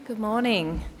Good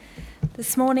morning.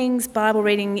 This morning's Bible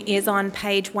reading is on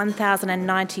page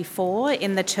 1094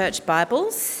 in the Church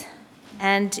Bibles,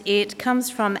 and it comes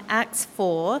from Acts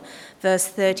 4, verse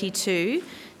 32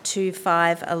 to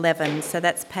 5:11. So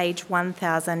that's page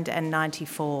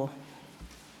 1094.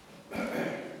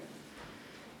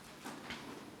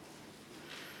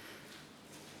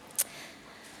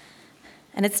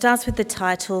 And it starts with the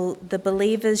title, "The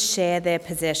Believers Share Their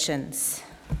Possessions."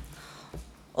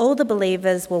 All the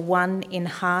believers were one in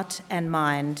heart and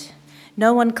mind.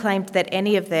 No one claimed that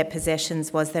any of their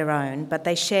possessions was their own, but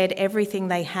they shared everything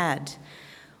they had.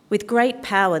 With great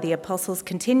power, the apostles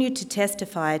continued to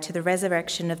testify to the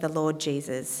resurrection of the Lord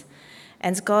Jesus.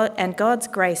 And God's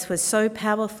grace was so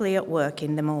powerfully at work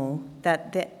in them all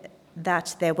that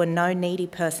there were no needy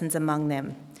persons among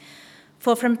them.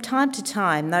 For from time to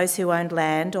time, those who owned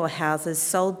land or houses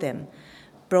sold them,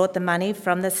 brought the money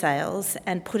from the sales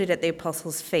and put it at the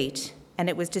apostles' feet, and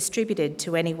it was distributed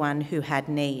to anyone who had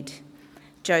need.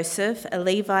 Joseph, a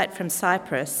Levite from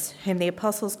Cyprus, whom the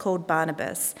apostles called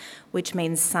Barnabas, which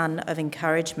means son of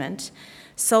encouragement,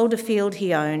 sold a field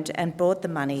he owned and brought the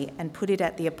money and put it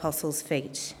at the apostles'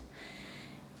 feet.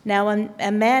 Now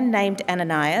a man named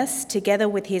Ananias, together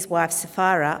with his wife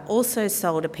Sapphira, also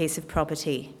sold a piece of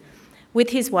property.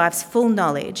 With his wife's full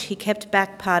knowledge, he kept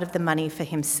back part of the money for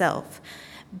himself,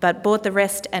 but bought the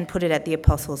rest and put it at the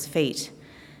apostles' feet.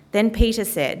 Then Peter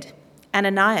said,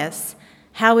 "Ananias,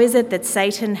 how is it that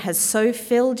Satan has so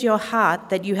filled your heart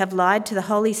that you have lied to the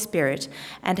Holy Spirit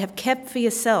and have kept for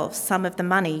yourself some of the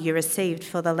money you received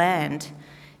for the land?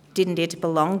 Didn't it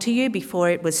belong to you before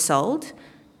it was sold?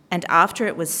 And after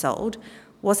it was sold,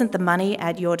 wasn't the money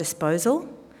at your disposal?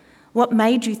 What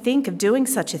made you think of doing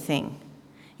such a thing?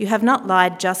 You have not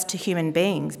lied just to human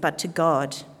beings, but to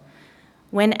God."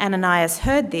 When Ananias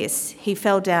heard this, he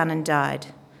fell down and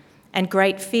died, and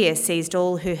great fear seized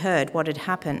all who heard what had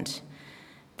happened.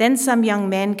 Then some young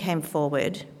men came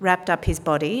forward, wrapped up his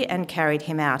body, and carried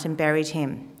him out and buried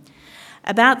him.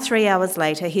 About 3 hours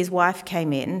later, his wife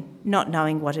came in, not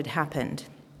knowing what had happened.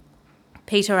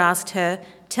 Peter asked her,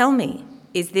 "Tell me,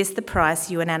 is this the price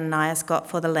you and Ananias got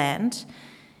for the land?"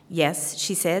 "Yes,"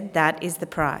 she said, "that is the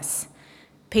price."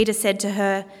 Peter said to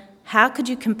her, "How could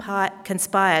you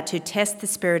conspire to test the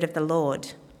Spirit of the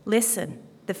Lord? Listen,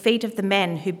 the feet of the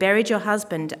men who buried your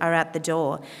husband are at the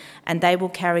door, and they will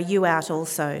carry you out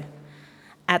also."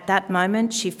 At that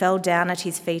moment she fell down at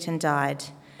his feet and died.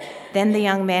 Then the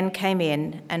young men came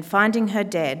in, and finding her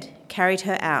dead, carried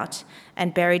her out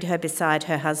and buried her beside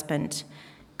her husband.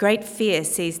 Great fear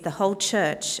seized the whole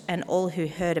church and all who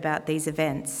heard about these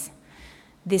events.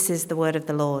 This is the word of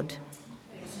the Lord.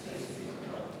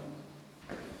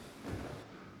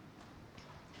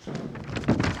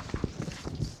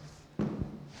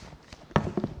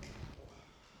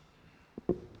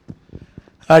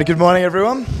 All right, good morning,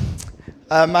 everyone.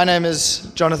 My name is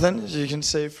Jonathan, as you can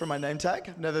see from my name tag.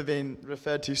 I've never been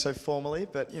referred to so formally,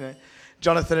 but,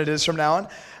 Jonathan it is from now on.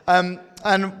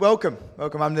 And welcome.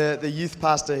 I'm the youth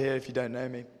pastor here, if you don't know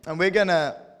me. And we're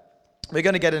gonna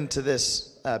get into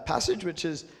this passage, which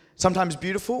is sometimes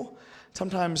beautiful,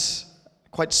 sometimes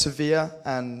quite severe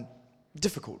and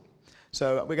difficult.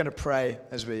 So we're going to pray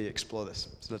as we explore this.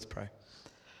 So let's pray.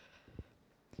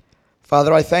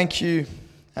 Father, I thank you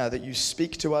that you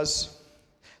speak to us,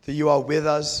 that you are with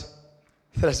us,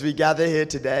 that as we gather here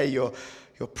today, your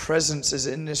presence is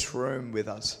in this room with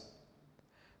us.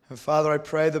 And Father, I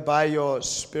pray that by your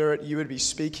Spirit, you would be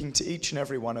speaking to each and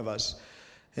every one of us,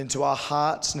 into our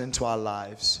hearts and into our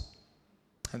lives,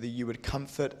 and that you would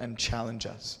comfort and challenge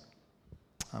us.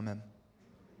 Amen.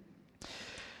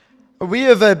 We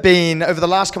have been, over the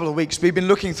last couple of weeks, we've been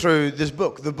looking through this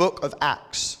book, the book of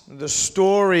Acts, the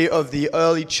story of the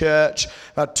early church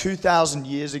about 2,000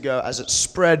 years ago as it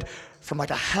spread from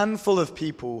like a handful of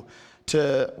people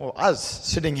to, us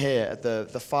sitting here at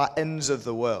the far ends of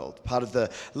the world, part of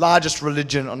the largest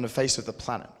religion on the face of the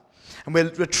planet. And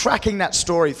we're tracking that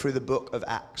story through the book of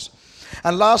Acts.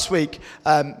 And last week,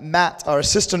 Matt, our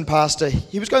assistant pastor,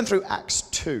 he was going through Acts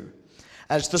 2.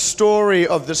 And it's the story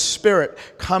of the Spirit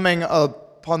coming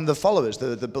upon the followers,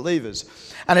 the believers.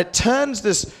 And it turns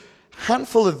this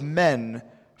handful of men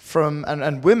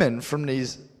and women from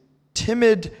these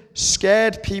timid,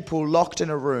 scared people locked in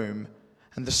a room,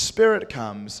 and the Spirit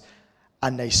comes,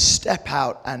 and they step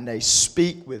out and they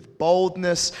speak with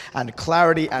boldness and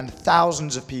clarity, and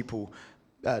thousands of people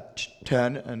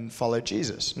turn and follow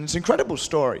Jesus. And it's an incredible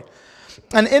story.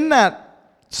 And in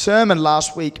that sermon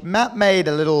last week, Matt made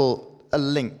a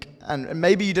link, and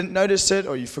maybe you didn't notice it,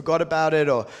 or you forgot about it,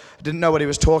 or didn't know what he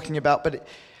was talking about, but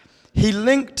he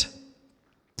linked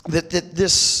that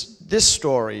this this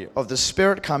story of the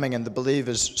Spirit coming and the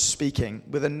believers speaking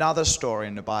with another story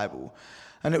in the Bible.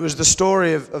 And it was the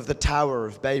story of the Tower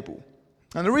of Babel.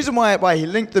 And the reason why he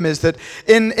linked them is that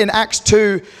in Acts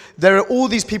 2, there are all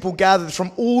these people gathered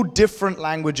from all different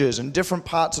languages and different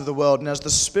parts of the world. And as the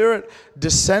Spirit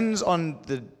descends on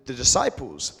the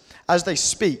disciples, as they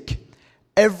speak,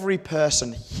 every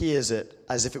person hears it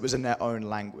as if it was in their own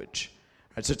language.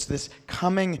 Right? So it's this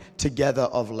coming together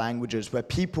of languages where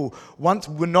people once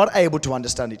were not able to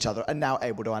understand each other are now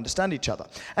able to understand each other.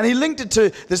 And he linked it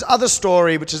to this other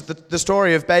story, which is the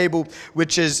story of Babel,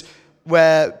 which is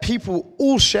where people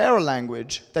all share a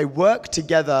language, they work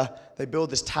together, they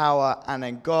build this tower, and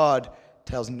then God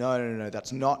tells, no,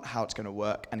 that's not how it's going to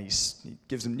work. And he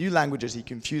gives them new languages, he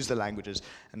confused the languages,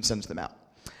 and sends them out.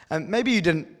 And maybe you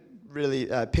didn't really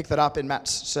pick that up in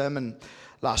Matt's sermon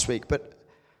last week, but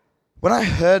when I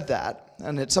heard that,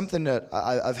 and it's something that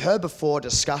I've heard before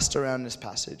discussed around this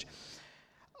passage,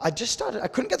 I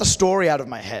couldn't get the story out of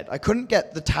my head. I couldn't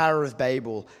get the Tower of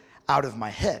Babel out of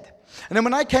my head. And then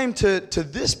when I came to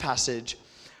this passage,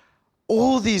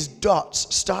 all these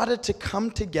dots started to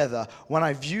come together when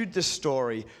I viewed this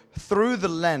story through the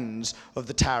lens of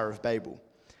the Tower of Babel.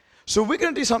 So we're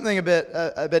going to do something a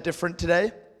bit different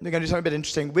today. We're going to do something a bit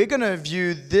interesting. We're going to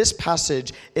view this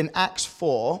passage in Acts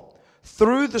 4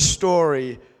 through the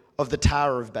story of the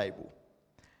Tower of Babel.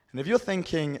 And if you're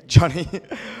thinking, Johnny,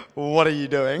 what are you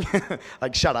doing?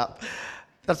 Like, shut up.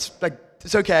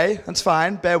 It's okay. That's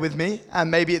fine. Bear with me, and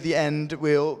maybe at the end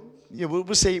we'll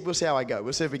see how I go.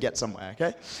 We'll see if we get somewhere.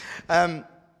 Okay.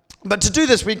 But to do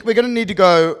this, we're going to need to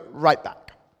go right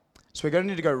back. So we're going to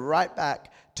need to go right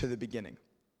back to the beginning.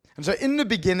 And so in the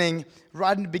beginning,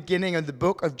 right in the beginning of the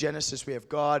book of Genesis, we have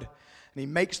God, and He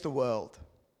makes the world,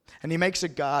 and He makes a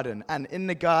garden, and in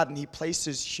the garden He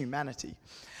places humanity.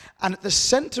 And at the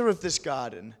center of this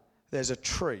garden, there's a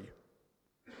tree,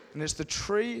 and it's the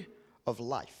tree of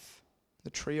life. The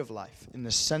tree of life in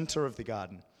the center of the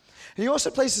garden. And he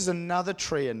also places another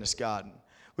tree in this garden,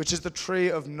 which is the tree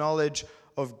of knowledge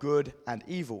of good and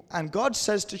evil. And God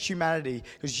says to humanity,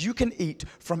 because you can eat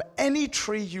from any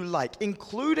tree you like,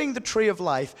 including the tree of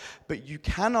life, but you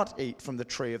cannot eat from the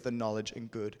tree of the knowledge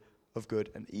and good of good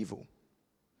and evil.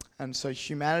 And so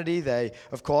humanity, they,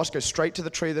 of course, go straight to the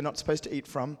tree they're not supposed to eat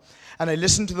from. And they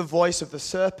listen to the voice of the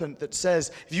serpent that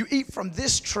says, if you eat from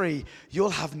this tree, you'll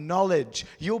have knowledge.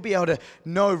 You'll be able to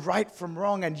know right from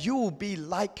wrong, and you will be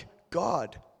like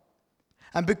God.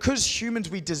 And because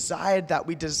humans, we desired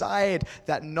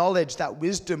that knowledge, that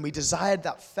wisdom, we desired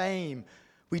that fame.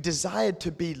 We desired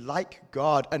to be like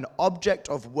God, an object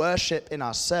of worship in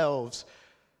ourselves.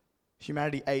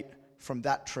 Humanity ate from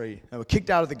that tree. They were kicked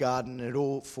out of the garden, and it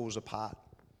all falls apart.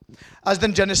 As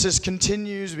then Genesis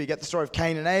continues, we get the story of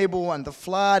Cain and Abel and the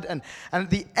flood, and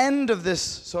at the end of this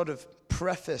sort of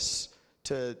preface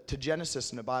to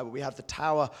Genesis in the Bible, we have the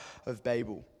Tower of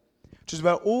Babel, which is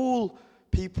where all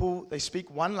people, they speak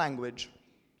one language,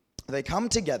 they come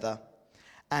together,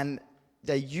 and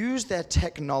they use their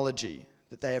technology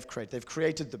that they have created. They've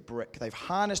created the brick. They've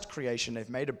harnessed creation. They've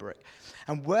made a brick.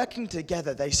 And working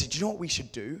together, they said, you know what we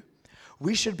should do?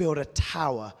 We should build a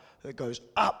tower that goes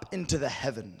up into the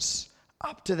heavens,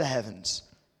 up to the heavens.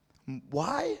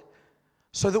 Why?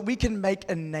 So that we can make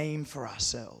a name for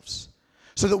ourselves,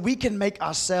 so that we can make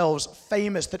ourselves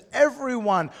famous, that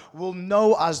everyone will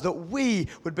know us, that we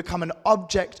would become an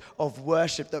object of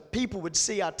worship, that people would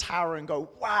see our tower and go,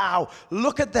 wow,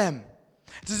 look at them.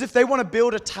 It's as if they want to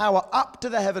build a tower up to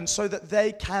the heavens so that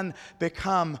they can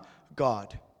become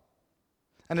God.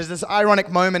 And there's this ironic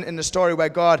moment in the story where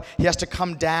God, he has to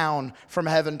come down from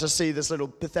heaven to see this little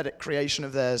pathetic creation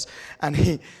of theirs. And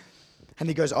he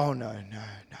goes, oh, no.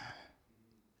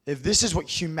 If this is what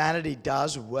humanity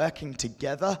does, working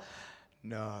together,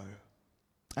 no.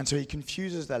 And so he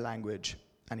confuses their language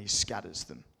and he scatters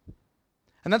them.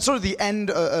 And that's sort of the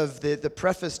end of the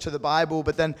preface to the Bible.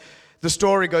 But then the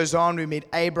story goes on. We meet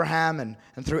Abraham,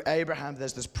 and through Abraham,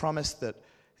 there's this promise that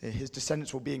his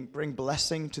descendants will bring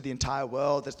blessing to the entire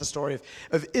world. There's the story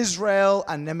of Israel,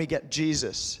 and then we get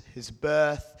Jesus, his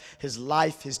birth, his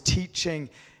life, his teaching,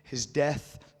 his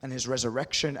death, and his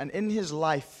resurrection. And in his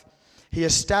life, he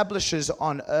establishes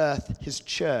on earth his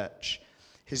church,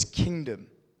 his kingdom.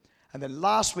 And then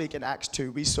last week in Acts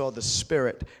 2, we saw the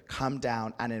Spirit come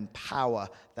down and empower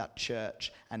that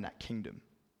church and that kingdom.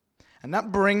 And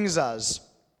that brings us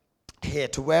here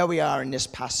to where we are in this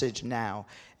passage now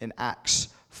in Acts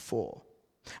 4.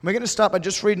 And we're going to start by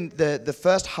just reading the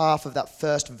first half of that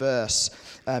first verse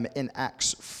in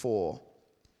Acts 4.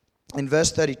 In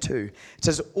verse 32, it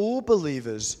says, all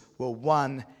believers were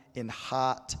one in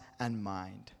heart and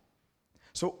mind.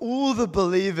 So all the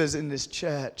believers in this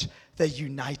church, they're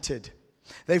united.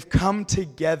 They've come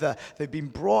together. They've been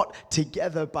brought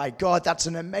together by God. That's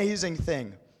an amazing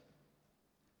thing.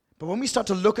 But when we start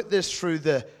to look at this through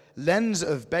the lens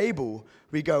of Babel,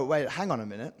 we go, wait, hang on a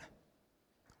minute.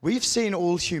 We've seen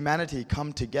all humanity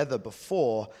come together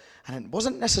before, and it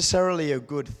wasn't necessarily a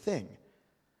good thing.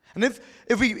 And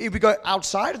if we go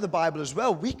outside of the Bible as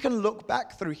well, we can look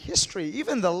back through history,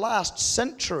 even the last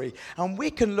century, and we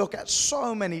can look at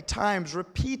so many times,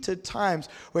 repeated times,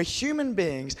 where human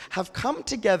beings have come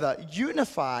together,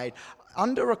 unified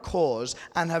under a cause,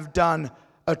 and have done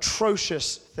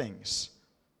atrocious things.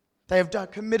 They have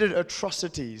committed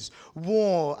atrocities,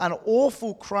 war, and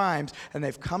awful crimes, and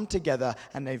they've come together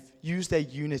and they've used their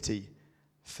unity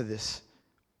for this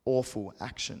awful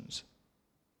actions.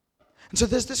 And so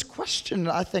there's this question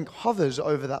that I think hovers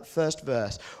over that first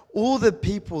verse. All the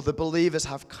people, the believers,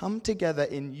 have come together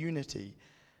in unity.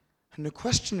 And the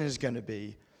question is going to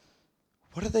be,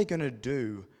 what are they going to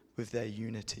do with their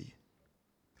unity?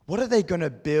 What are they going to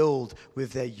build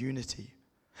with their unity?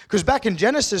 Because back in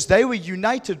Genesis, they were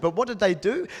united, but what did they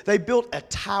do? They built a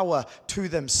tower to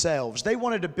themselves. They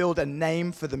wanted to build a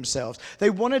name for themselves. They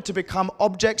wanted to become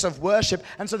objects of worship,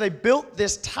 and so they built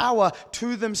this tower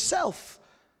to themselves.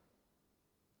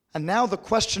 And now the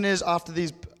question is, over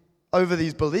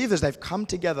these believers, they've come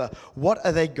together, what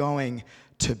are they going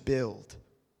to build?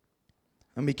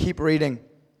 And we keep reading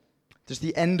just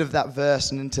the end of that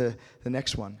verse and into the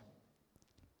next one.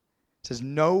 It says,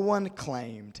 no one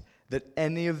claimed that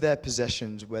any of their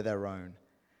possessions were their own,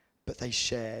 but they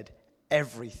shared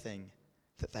everything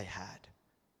that they had.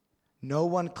 No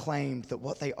one claimed that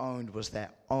what they owned was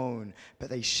their own, but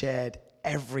they shared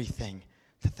everything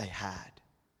that they had.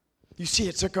 You see,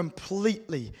 it's a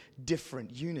completely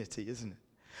different unity, isn't it?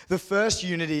 The first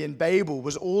unity in Babel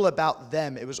was all about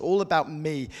them. It was all about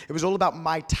me. It was all about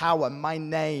my tower, my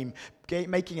name,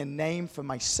 making a name for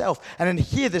myself. And in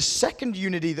here, the second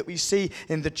unity that we see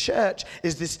in the church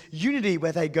is this unity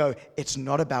where they go, it's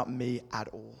not about me at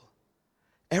all.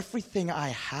 Everything I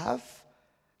have,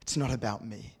 it's not about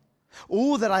me.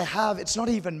 All that I have, it's not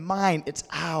even mine, it's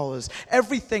ours.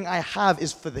 Everything I have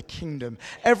is for the kingdom.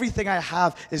 Everything I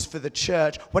have is for the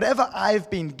church. Whatever I've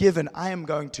been given, I am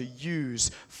going to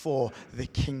use for the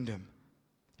kingdom.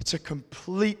 It's a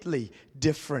completely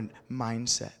different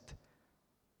mindset.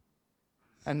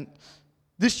 And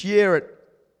this year at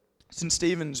St.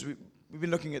 Stephen's, we've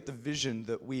been looking at the vision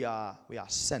that we are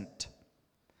sent.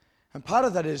 And part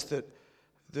of that is that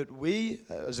we,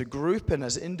 as a group and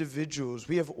as individuals,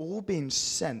 we have all been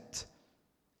sent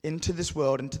into this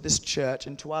world, into this church,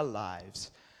 into our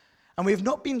lives. And we have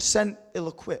not been sent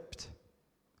ill-equipped.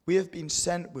 We have been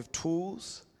sent with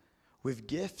tools, with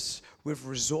gifts, with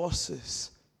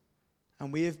resources.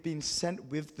 And we have been sent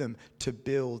with them to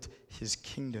build his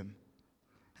kingdom.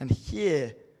 And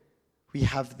here we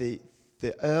have the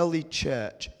early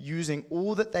church using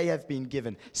all that they have been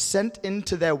given, sent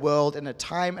into their world in a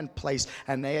time and place,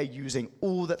 and they are using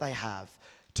all that they have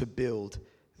to build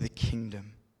the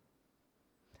kingdom.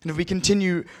 And if we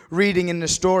continue reading in the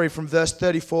story from verse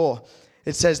 34,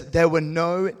 it says, there were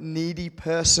no needy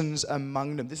persons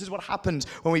among them. This is what happens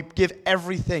when we give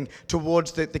everything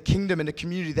towards the kingdom and the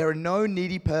community. There are no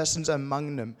needy persons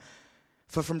among them.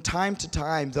 For from time to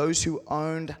time, those who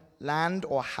owned land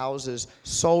or houses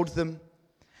sold them.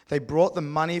 They brought the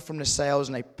money from the sales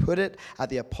and they put it at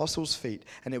the apostles' feet,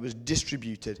 and it was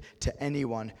distributed to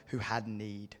anyone who had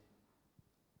need.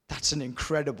 That's an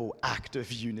incredible act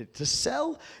of unity. To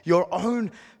sell your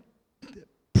own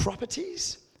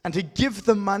properties and to give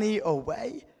the money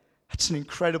away, that's an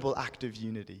incredible act of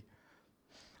unity.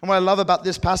 And what I love about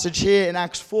this passage here in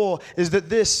Acts 4 is that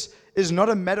this is not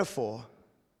a metaphor.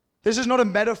 This is not a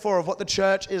metaphor of what the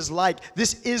church is like.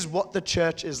 This is what the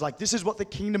church is like. This is what the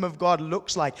kingdom of God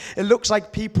looks like. It looks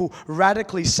like people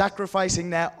radically sacrificing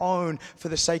their own for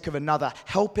the sake of another,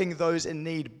 helping those in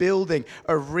need, building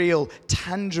a real,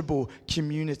 tangible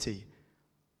community.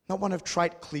 Not one of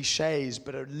trite cliches,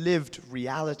 but a lived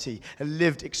reality, a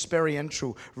lived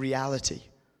experiential reality.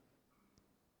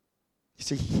 You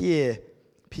see, here,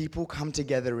 people come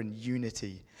together in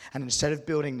unity, and instead of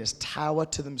building this tower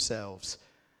to themselves,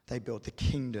 they build the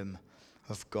kingdom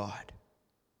of God.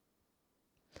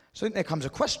 So I think there comes a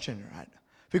question, right?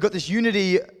 We've got this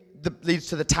unity that leads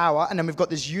to the tower, and then we've got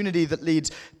this unity that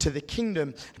leads to the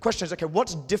kingdom. The question is, okay,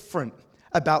 what's different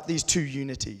about these two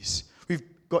unities? We've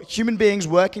got human beings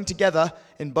working together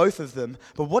in both of them,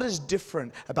 but what is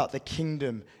different about the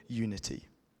kingdom unity?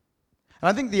 And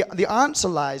I think the answer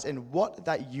lies in what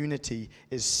that unity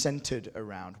is centered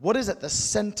around. What is at the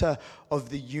center of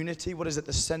the unity? What is at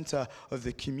the center of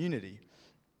the community?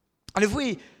 And if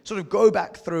we sort of go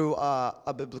back through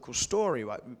a biblical story,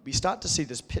 right, we start to see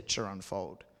this picture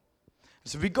unfold.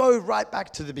 So if we go right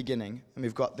back to the beginning, and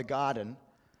we've got the garden,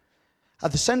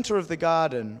 at the center of the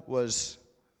garden was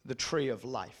the tree of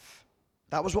life.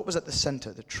 That was what was at the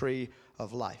center, the tree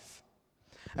of life.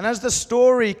 And as the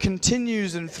story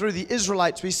continues and through the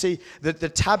Israelites, we see that the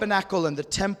tabernacle and the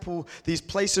temple, these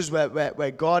places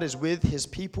where God is with his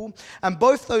people. And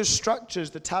both those structures,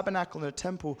 the tabernacle and the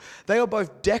temple, they are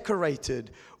both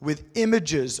decorated with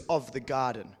images of the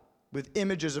garden, with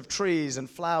images of trees and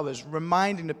flowers,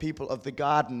 reminding the people of the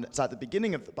garden that's at the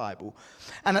beginning of the Bible.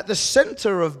 And at the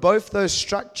center of both those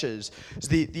structures is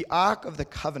the Ark of the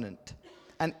Covenant.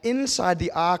 And inside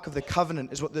the Ark of the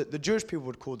Covenant is what the Jewish people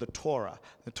would call the Torah.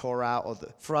 The Torah, or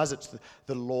for us it's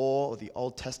the law, or the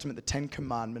Old Testament, the Ten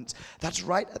Commandments. That's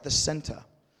right at the center.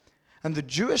 And the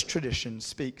Jewish tradition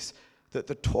speaks that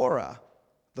the Torah,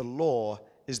 the law,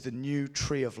 is the new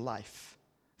tree of life.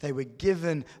 They were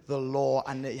given the law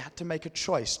and they had to make a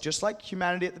choice, just like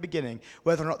humanity at the beginning,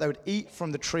 whether or not they would eat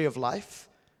from the tree of life,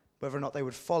 whether or not they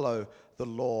would follow the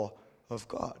law of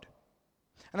God.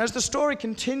 And as the story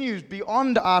continues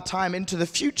beyond our time into the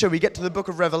future, we get to the book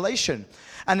of Revelation.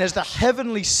 And there's the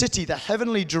heavenly city, the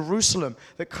heavenly Jerusalem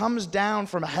that comes down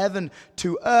from heaven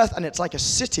to earth. And it's like a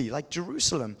city, like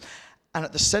Jerusalem. And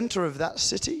at the center of that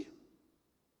city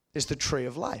is the tree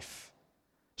of life.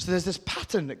 So there's this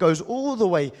pattern that goes all the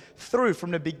way through,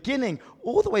 from the beginning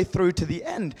all the way through to the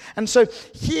end. And so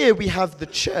here we have the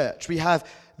church. We have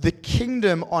the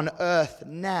kingdom on earth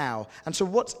now. And so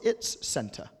what's its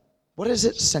center? What is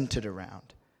it centered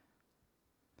around?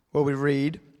 Well, we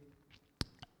read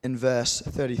in verse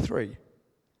 33,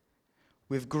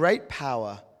 with great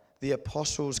power the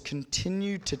apostles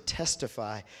continued to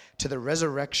testify to the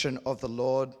resurrection of the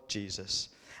Lord Jesus,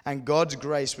 and God's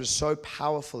grace was so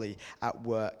powerfully at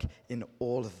work in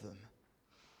all of them.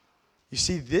 You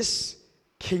see, this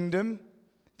kingdom,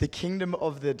 the kingdom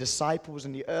of the disciples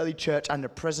in the early church and the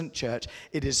present church,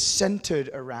 it is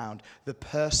centered around the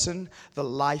person, the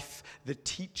life, the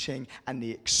teaching, and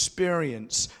the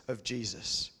experience of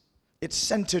Jesus. It's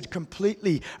centered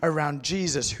completely around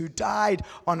Jesus, who died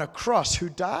on a cross, who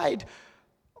died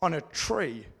on a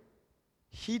tree.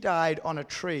 He died on a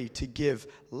tree to give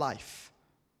life.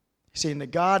 You see, in the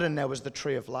garden, there was the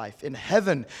tree of life. In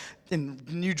heaven, in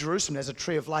New Jerusalem, there's a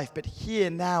tree of life. But here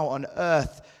now on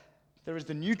earth, there is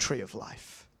the new tree of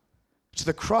life. It's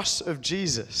the cross of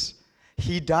Jesus.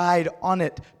 He died on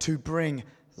it to bring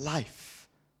life.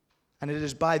 And it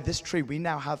is by this tree we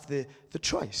now have the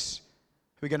choice.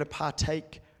 Are we going to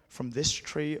partake from this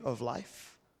tree of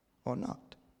life or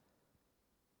not?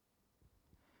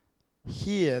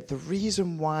 Here, the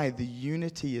reason why the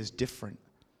unity is different,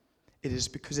 it is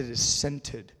because it is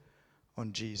centered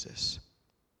on Jesus.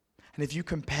 And if you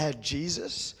compare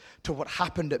Jesus to what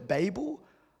happened at Babel,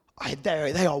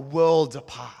 they are worlds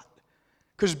apart.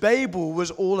 Because Babel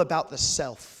was all about the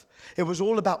self. It was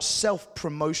all about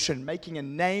self-promotion, making a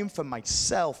name for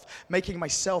myself, making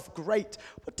myself great.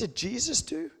 What did Jesus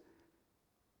do?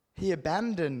 He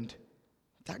abandoned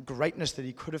that greatness that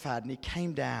he could have had, and he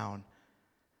came down,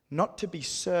 not to be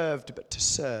served, but to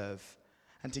serve,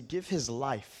 and to give his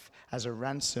life as a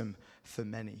ransom for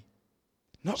many.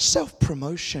 Not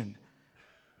self-promotion,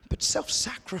 but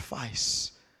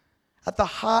self-sacrifice. At the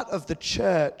heart of the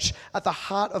church, at the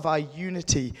heart of our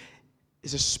unity,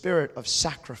 is a spirit of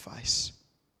sacrifice,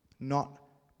 not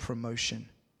promotion.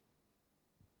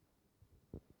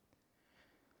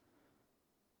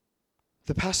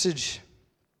 The passage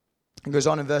goes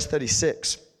on in verse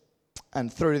 36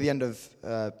 and through to the end of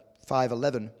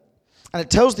 5:11. And it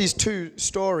tells these two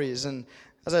stories. And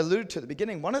as I alluded to at the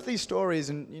beginning, one of these stories,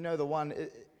 and you know the one,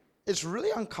 it's really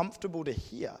uncomfortable to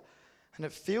hear. And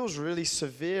it feels really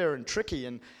severe and tricky.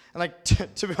 And like,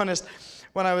 to be honest,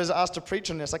 when I was asked to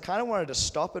preach on this, I kind of wanted to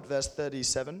stop at verse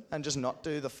 37 and just not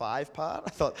do the 5 part. I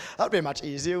thought, that would be much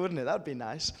easier, wouldn't it? That would be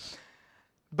nice.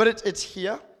 But it's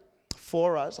here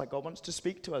for us. Like, God wants to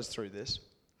speak to us through this.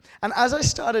 And as I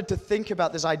started to think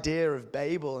about this idea of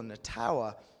Babel and the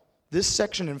tower, this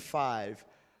section in 5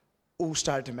 all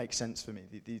started to make sense for me.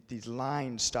 These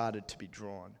lines started to be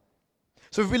drawn.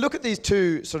 So if we look at these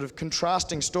two sort of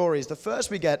contrasting stories, the first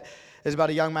we get is about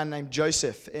a young man named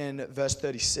Joseph in verse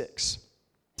 36.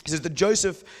 He says that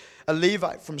Joseph, a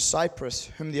Levite from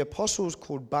Cyprus, whom the apostles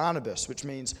called Barnabas, which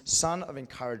means son of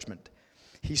encouragement,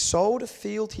 he sold a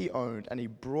field he owned and he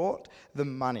brought the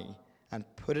money and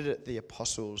put it at the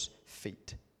apostles'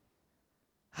 feet.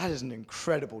 That is an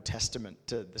incredible testament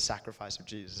to the sacrifice of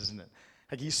Jesus, isn't it?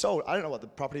 Like he sold, I don't know what the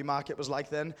property market was like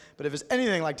then, but if it's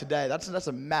anything like today, that's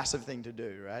a massive thing to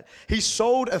do, right? He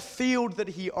sold a field that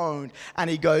he owned, and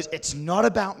he goes, it's not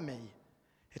about me.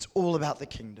 It's all about the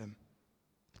kingdom.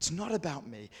 It's not about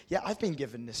me. Yeah, I've been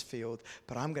given this field,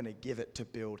 but I'm going to give it to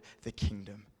build the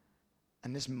kingdom.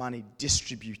 And this money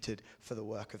distributed for the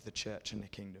work of the church and the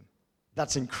kingdom.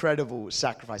 That's incredible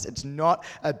sacrifice. It's not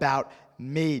about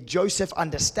me. Joseph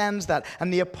understands that.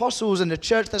 And the apostles and the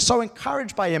church, they're so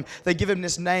encouraged by him. They give him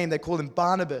this name. They call him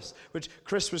Barnabas, which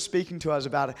Chris was speaking to us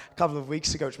about a couple of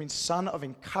weeks ago, which means son of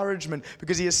encouragement,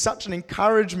 because he is such an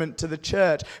encouragement to the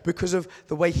church because of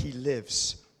the way he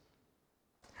lives.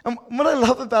 And what I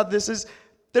love about this is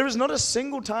there is not a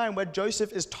single time where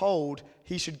Joseph is told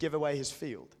he should give away his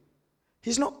field.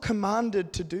 He's not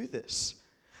commanded to do this.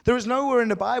 There is nowhere in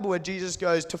the Bible where Jesus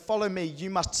goes, to follow me,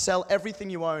 you must sell everything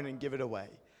you own and give it away.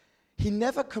 He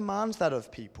never commands that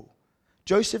of people.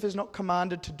 Joseph is not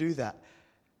commanded to do that,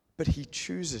 but he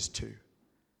chooses to.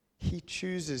 He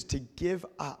chooses to give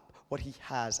up what he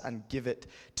has and give it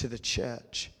to the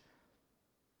church.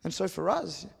 And so for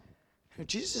us,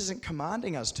 Jesus isn't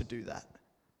commanding us to do that.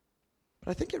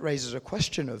 But I think it raises a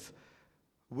question of,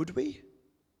 would we?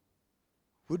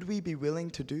 Would we be willing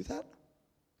to do that?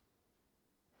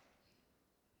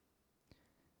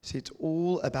 See, it's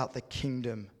all about the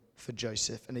kingdom for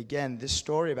Joseph. And again, this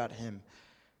story about him,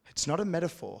 it's not a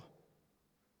metaphor.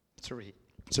 It's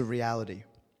a reality.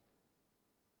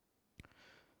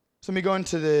 So let me go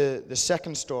into the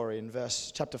second story in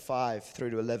chapter 5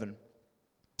 through to 11.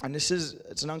 And it's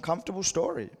an uncomfortable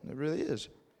story. It really is.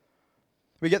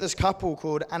 We get this couple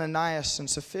called Ananias and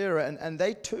Sapphira, and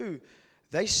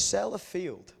they sell a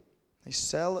field. They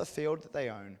sell a field that they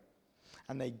own,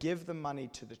 and they give the money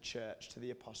to the church, to the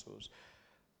apostles.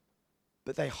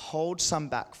 But they hold some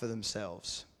back for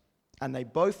themselves. And they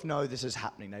both know this is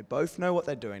happening. They both know what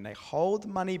they're doing. They hold the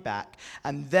money back,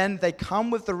 and then they come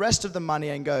with the rest of the money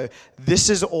and go, this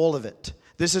is all of it.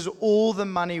 This is all the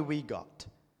money we got,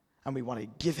 and we want to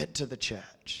give it to the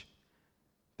church.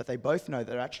 But they both know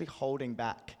they're actually holding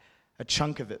back a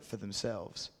chunk of it for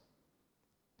themselves.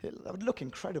 That would look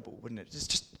incredible, wouldn't it? It's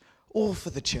just all for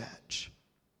the church.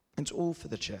 It's all for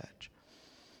the church.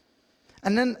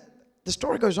 And then the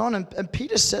story goes on, and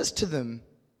Peter says to them,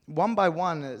 one by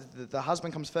one, the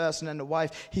husband comes first and then the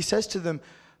wife, he says to them,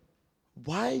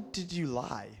 why did you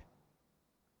lie?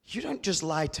 You don't just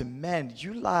lie to men,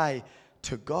 you lie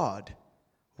to God.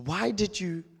 Why did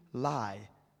you lie?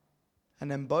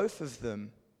 And then both of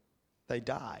them, they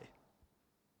die.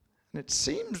 And it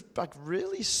seems like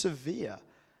really severe.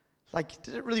 Like,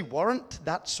 did it really warrant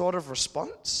that sort of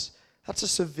response? That's a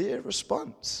severe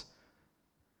response.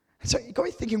 And so you got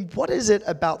me thinking, what is it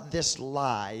about this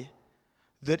lie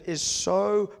that is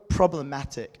so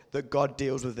problematic that God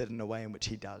deals with it in the way in which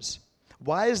he does?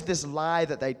 Why is this lie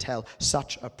that they tell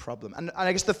such a problem? And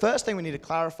I guess the first thing we need to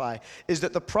clarify is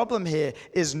that the problem here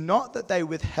is not that they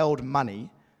withheld money.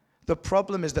 The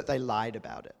problem is that they lied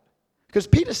about it. Because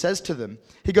Peter says to them,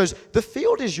 he goes, the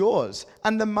field is yours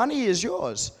and the money is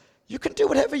yours. You can do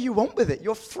whatever you want with it.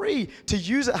 You're free to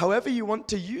use it however you want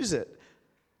to use it.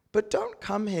 But don't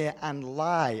come here and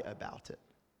lie about it.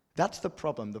 That's the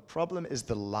problem. The problem is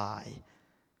the lie.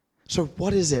 So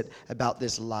what is it about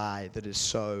this lie that is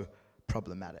so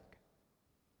problematic?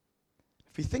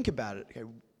 If we think about it,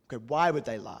 okay, why would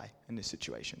they lie in this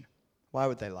situation? Why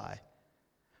would they lie?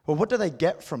 Well, what do they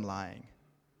get from lying?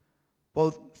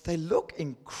 Well, they look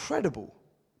incredible,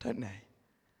 don't they?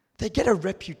 They get a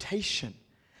reputation.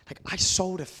 Like, I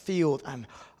sold a field and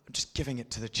I'm just giving it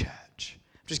to the church.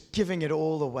 I'm just giving it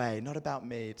all away. Not about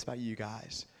me, it's about you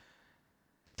guys.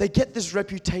 They get this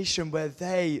reputation where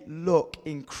they look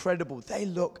incredible. They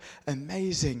look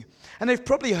amazing. And they've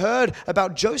probably heard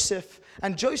about Joseph.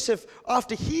 And Joseph,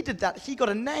 after he did that, he got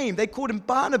a name. They called him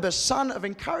Barnabas, son of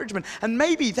encouragement. And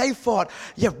maybe they thought,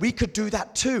 yeah, we could do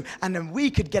that too. And then we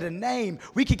could get a name.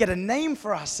 We could get a name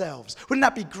for ourselves. Wouldn't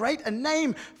that be great? A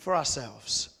name for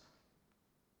ourselves.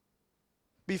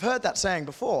 We've heard that saying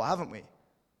before, haven't we?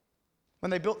 When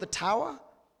they built the tower,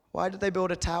 why did they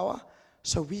build a tower?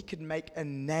 So we could make a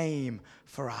name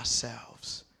for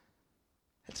ourselves.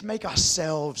 Let's make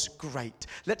ourselves great.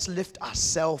 Let's lift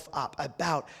ourselves up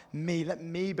about me. Let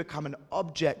me become an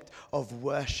object of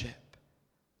worship.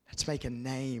 Let's make a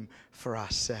name for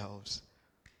ourselves.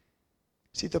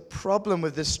 See, the problem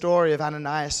with this story of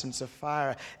Ananias and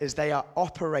Sapphira is they are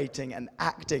operating and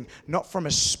acting not from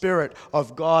a spirit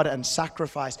of God and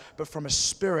sacrifice, but from a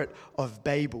spirit of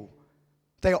Babel.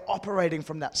 They are operating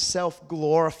from that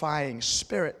self-glorifying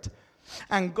spirit.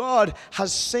 And God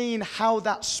has seen how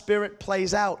that spirit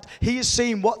plays out. He has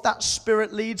seen what that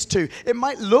spirit leads to. It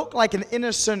might look like an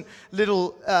innocent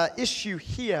little issue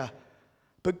here,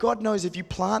 but God knows if you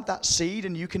plant that seed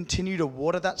and you continue to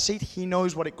water that seed, He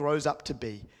knows what it grows up to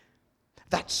be.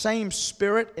 That same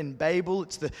spirit in Babel,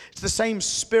 it's the same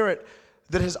spirit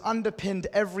that has underpinned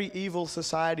every evil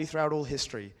society throughout all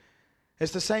history.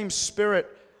 It's the same spirit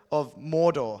of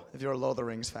Mordor, if you're a Lord of the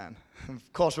Rings fan.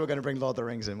 Of course, we're going to bring Lord of the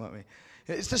Rings in, won't we?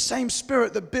 It's the same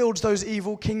spirit that builds those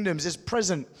evil kingdoms, is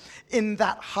present in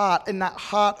that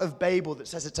heart of Babel that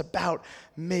says it's about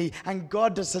me. And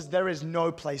God just says there is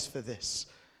no place for this.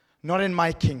 Not in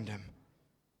my kingdom.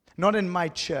 Not in my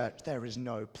church. There is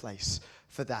no place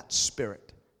for that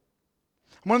spirit.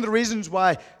 And one of the reasons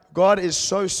why God is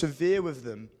so severe with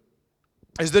them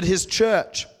is that His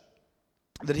church,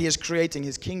 that He is creating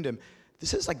His kingdom,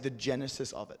 this is like the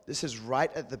genesis of it. This is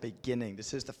right at the beginning.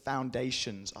 This is the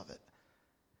foundations of it.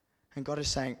 And God is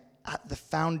saying, at the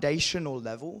foundational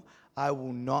level, I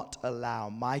will not allow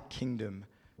my kingdom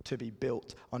to be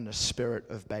built on the spirit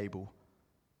of Babel.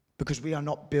 Because we are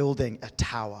not building a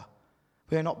tower.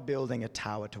 We are not building a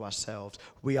tower to ourselves.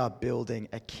 We are building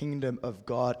a kingdom of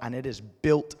God, and it is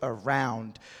built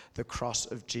around the cross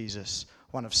of Jesus,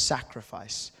 one of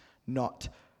sacrifice, not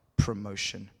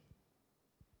promotion.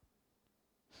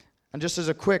 And just as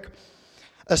a quick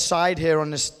aside here on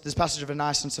this passage of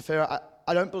Ananias and Sapphira,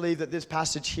 I don't believe that this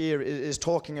passage here is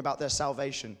talking about their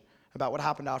salvation, about what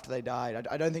happened after they died.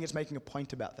 I don't think it's making a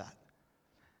point about that.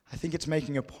 I think it's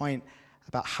making a point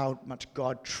about how much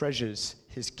God treasures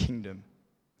His kingdom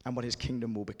and what His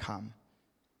kingdom will become.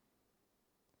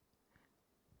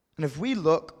 And if we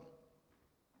look,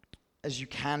 as you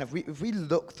can, if we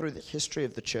look through the history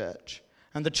of the church,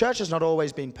 and the church has not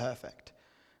always been perfect,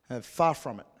 far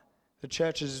from it. The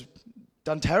church has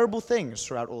done terrible things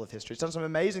throughout all of history. It's done some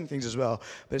amazing things as well,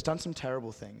 but it's done some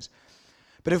terrible things.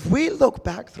 But if we look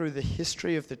back through the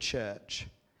history of the church,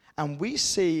 and we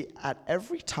see at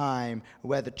every time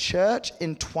where the church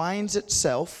entwines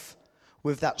itself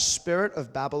with that spirit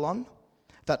of Babylon,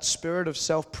 that spirit of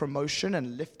self-promotion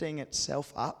and lifting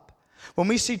itself up, when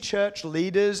we see church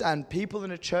leaders and people in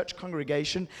a church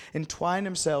congregation entwine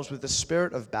themselves with the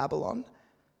spirit of Babylon,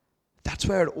 that's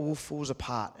where it all falls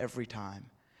apart every time.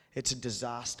 It's a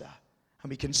disaster.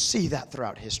 And we can see that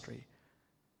throughout history.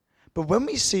 But when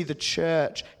we see the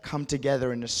church come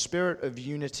together in a spirit of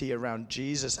unity around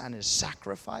Jesus and His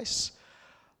sacrifice,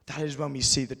 that is when we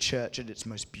see the church at its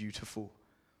most beautiful.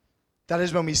 That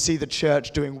is when we see the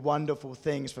church doing wonderful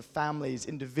things for families,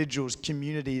 individuals,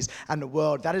 communities, and the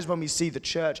world. That is when we see the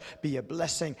church be a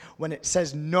blessing, when it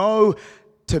says no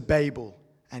to Babel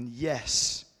and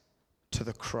yes to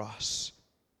the cross.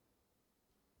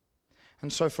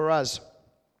 And so for us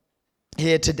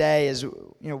here today, as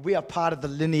you know, we are part of the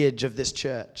lineage of this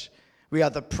church. We are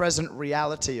the present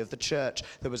reality of the church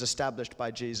that was established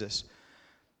by Jesus.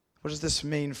 What does this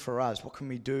mean for us? What can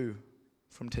we do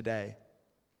from today?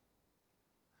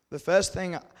 The first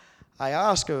thing I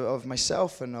ask of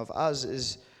myself and of us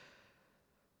is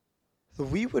that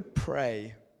we would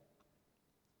pray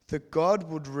that God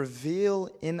would reveal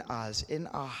in us, in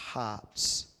our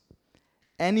hearts,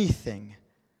 anything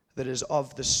that is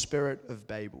of the spirit of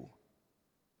Babel.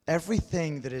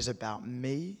 Everything that is about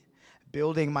me,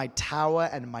 building my tower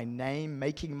and my name,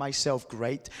 making myself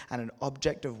great and an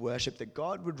object of worship, that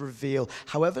God would reveal,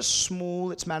 however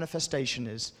small its manifestation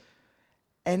is,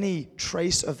 any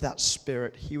trace of that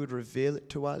spirit, He would reveal it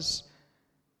to us,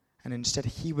 and instead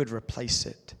He would replace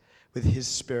it with His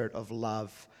spirit of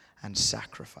love and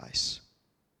sacrifice.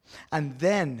 And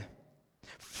then,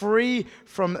 free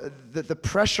from the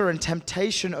pressure and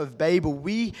temptation of Babel,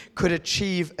 we could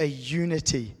achieve a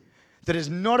unity that is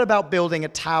not about building a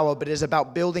tower, but is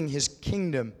about building His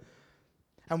kingdom.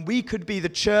 And we could be the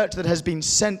church that has been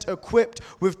sent, equipped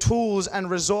with tools and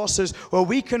resources where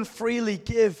we can freely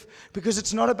give, because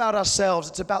it's not about ourselves,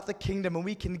 it's about the kingdom, and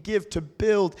we can give to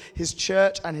build His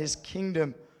church and His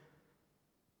kingdom.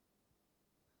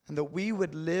 And that we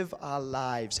would live our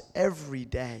lives every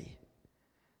day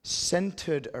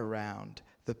centered around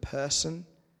the person,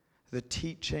 the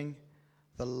teaching,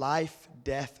 the life,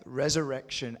 death,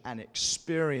 resurrection, and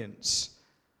experience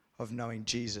of knowing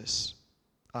Jesus,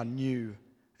 our new,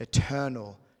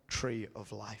 eternal tree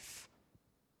of life.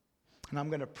 And I'm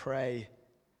going to pray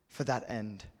for that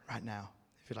end right now,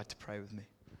 if you'd like to pray with me.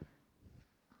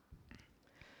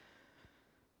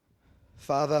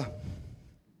 Father,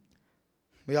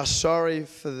 we are sorry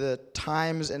for the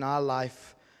times in our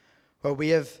life where we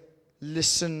have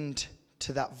listened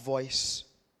to that voice,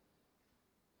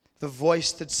 the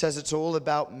voice that says it's all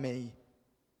about me,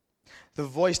 the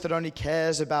voice that only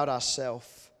cares about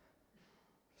ourselves,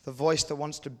 the voice that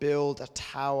wants to build a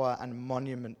tower and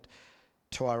monument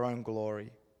to our own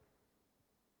glory.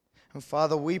 And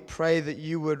Father, we pray that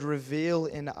you would reveal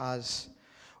in us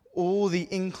all the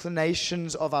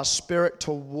inclinations of our spirit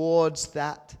towards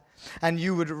that, and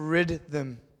you would rid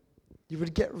them. You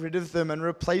would get rid of them and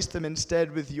replace them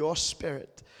instead with your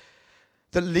Spirit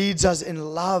that leads us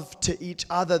in love to each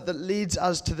other, that leads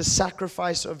us to the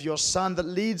sacrifice of your Son, that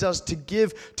leads us to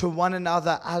give to one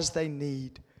another as they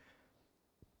need.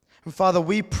 And Father,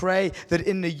 we pray that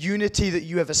in the unity that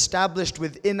you have established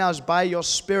within us by your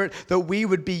Spirit, that we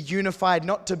would be unified,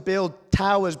 not to build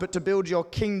towers, but to build your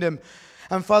kingdom.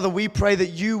 And Father, we pray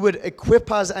that you would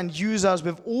equip us and use us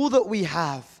with all that we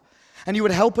have. And you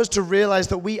would help us to realize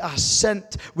that we are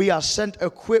sent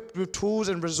equipped with tools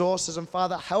and resources. And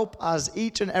Father, help us,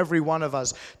 each and every one of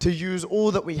us, to use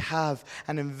all that we have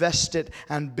and invest it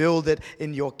and build it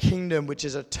in your kingdom, which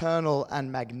is eternal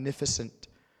and magnificent.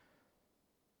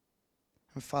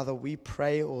 And Father, we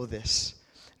pray all this,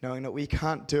 knowing that we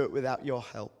can't do it without your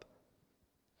help.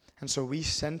 And so we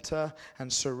center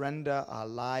and surrender our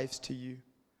lives to you,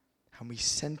 and we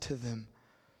center them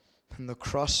on the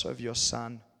cross of your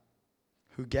Son,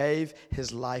 who gave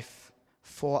his life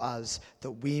for us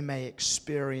that we may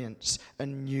experience a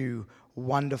new,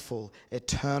 wonderful,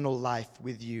 eternal life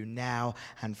with you now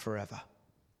and forever.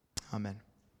 Amen.